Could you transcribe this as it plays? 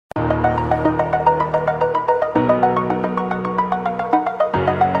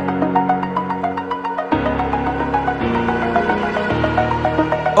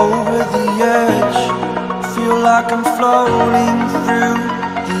floating through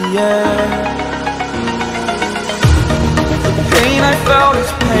the air. The pain I felt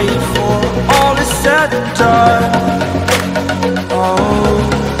is paid for, all is said and done. Oh,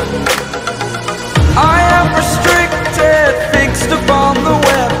 I am restricted, fixed upon the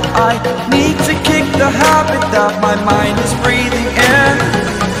web. I need to kick the habit that my mind is breathing in.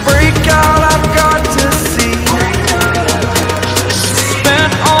 Break out, I've got to see.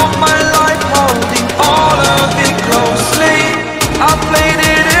 Spent all my life holding all of it closely. I played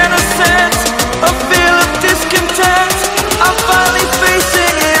it innocent, a feel of discontent. I'm finally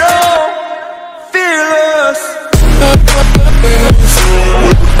facing it all, fearless.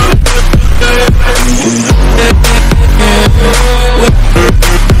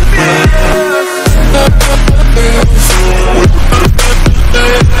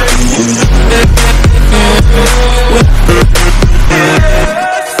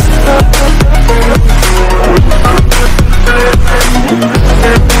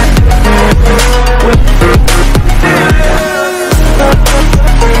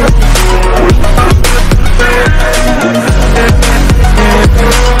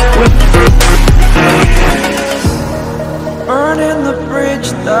 Burning the bridge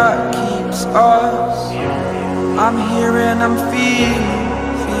that keeps us. I'm here and I'm feeling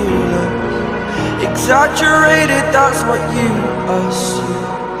fearless. Exaggerated, that's what you assume.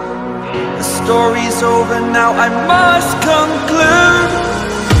 The story's over now, I must conclude.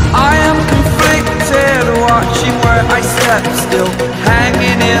 I am conflicted, watching where I step still,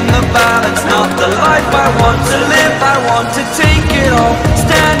 hanging in the balance. Not the life I want to live, I want to take it all.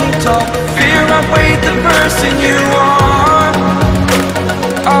 Standing tall, fear outweighed the person you are.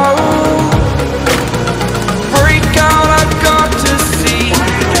 Oh, break out, I've got to see.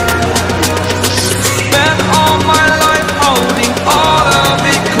 Spent all my life holding all of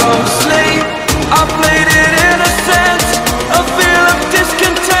it closely. I played it innocent, a feel of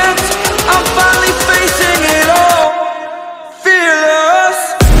discontent. I'm finally facing it all, fearless.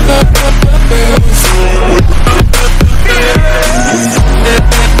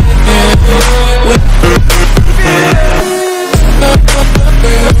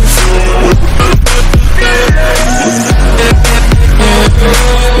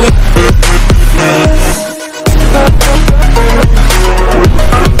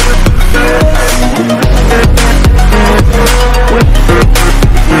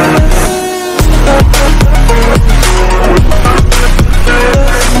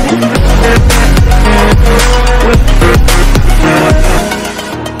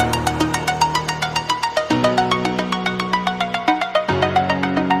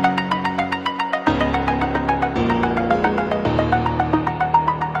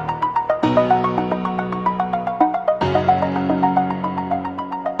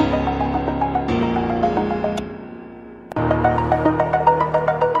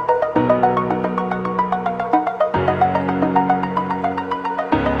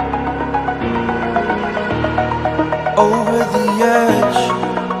 Over the edge,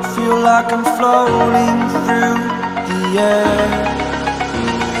 feel like I'm floating through the air.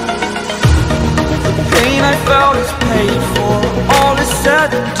 The pain I felt is paid for, all is said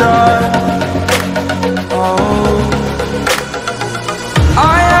and done. Oh,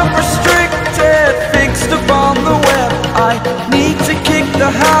 I am restricted, fixed upon the web. I need to kick the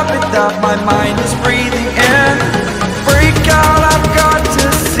habit that my mind is breathing in. Break out, I've got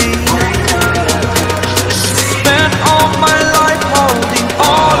to see. Spent all my life holding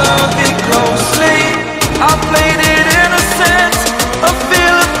all of it closely. I played it innocent, a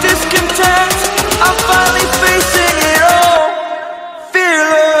feel of discontent. I'm finally facing it all,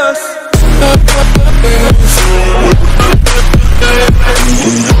 fearless.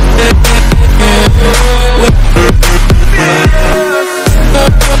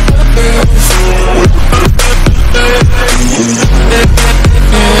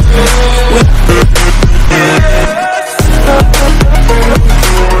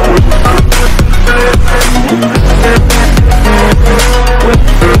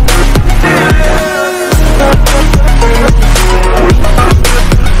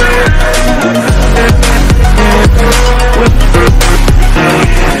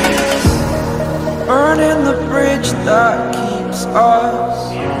 Burning the bridge that keeps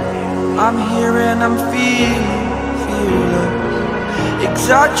us. I'm here and I'm feeling fearless.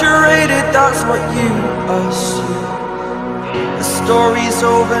 Exaggerated, that's what you assume. The story's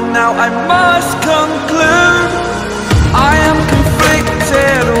over now, I must conclude. I am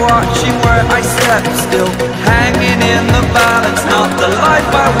conflicted, watching where I step still, hanging in the balance. Not the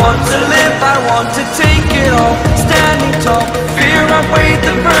life I want to live, I want to take it all. Standing tall, fear outweighed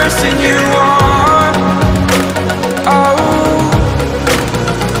the person you are.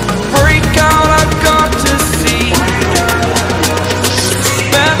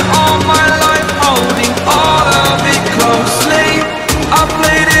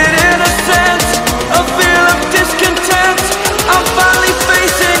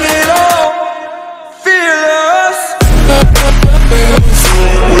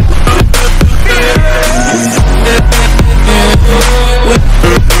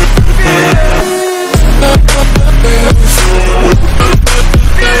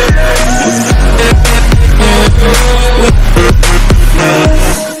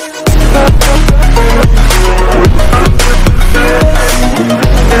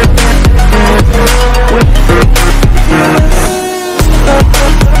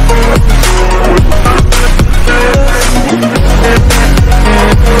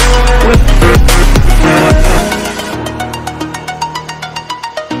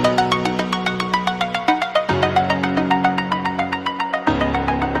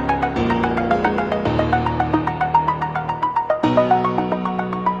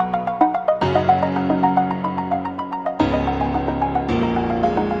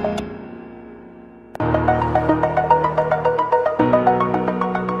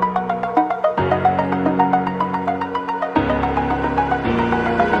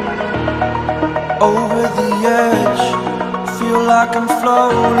 like I'm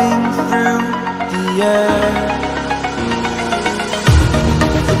floating through the air.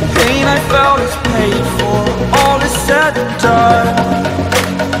 The pain I felt is paid for, all is said and done.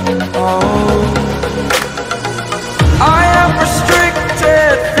 Oh, I am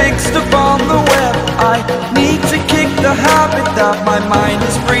restricted, fixed upon the web. I need to kick the habit that my mind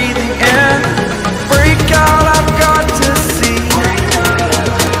is breathing in. Break out, I've got to see.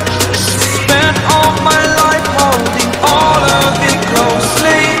 Spent all my life holding all of it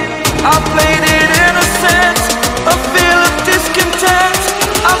closely. I played it innocent, a feel of discontent.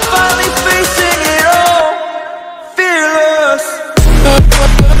 I'm finally facing it all, fearless.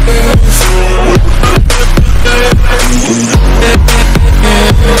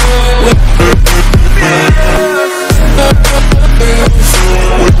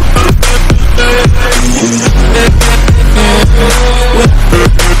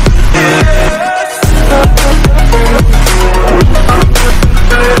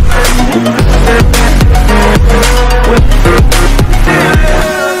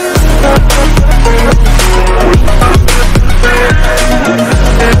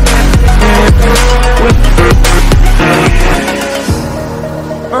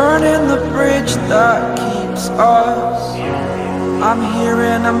 Burning the bridge that keeps us. I'm here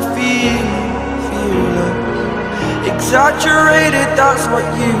and I'm feeling fearless. Exaggerated, that's what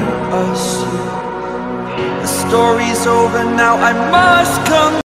you assume. The story's over now, I must come